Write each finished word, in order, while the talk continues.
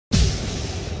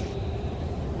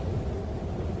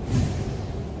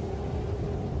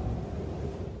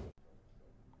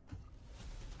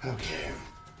Okay.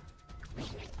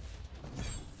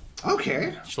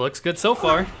 Okay. She looks good so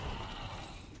far.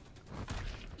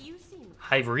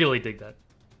 I really dig that.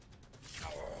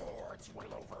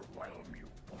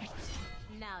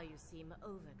 Now you seem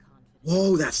overconfident.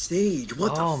 Whoa, that stage. What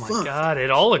the fuck? Oh my god,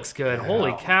 it all looks good.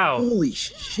 Holy cow. Holy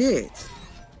shit.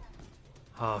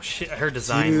 Oh shit, her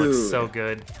design looks so Dude.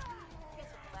 good.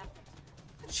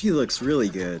 She looks really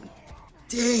good.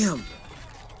 Damn.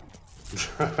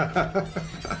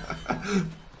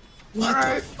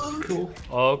 What the fuck? Cool.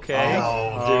 Okay. Oh,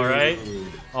 Alright. dude.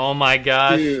 Oh my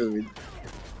gosh. Dude.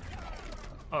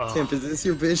 Oh. Timp, is this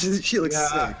your bitch? She looks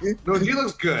Yeah. sick. No, he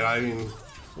looks good. I mean,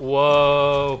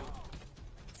 Whoa.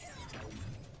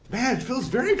 man, it feels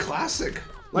very classic.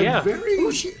 Like, Yeah. very.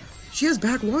 Oh, she has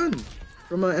back one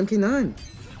from MK9.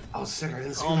 Oh, sick. I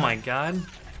didn't see Oh that. my god.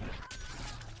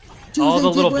 Dude, Oh, they the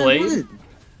did little Red blade? Wood.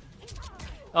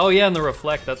 Oh yeah, and the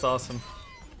reflect, that's awesome.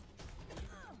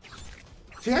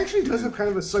 She actually does have kind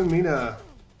of a Sungmina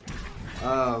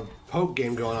poke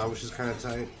game going on, which is kind of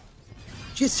tight.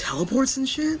 She has teleports and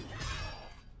shit?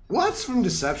 Well, that's from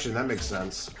Deception. That makes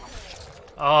sense.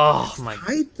 Oh my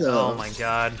Tight, though. Oh my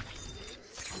god.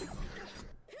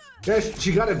 Yeah,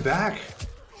 she got it back.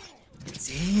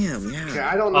 Damn, yeah. Okay,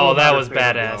 I don't know. Oh, about that her was favorite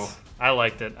badass. blow. I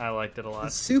liked it. I liked it a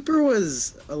lot. Super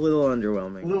was a little A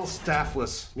underwhelming. little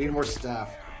staffless. Need more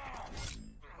staff.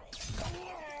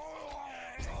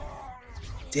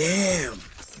 Damn.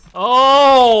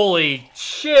 Holy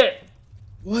shit!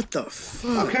 What the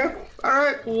fuck? Okay. All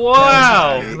right.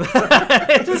 Wow!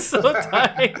 That is so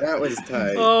tight. That was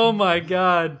tight. Oh my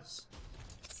god.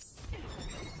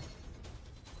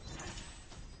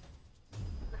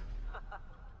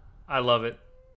 I love it.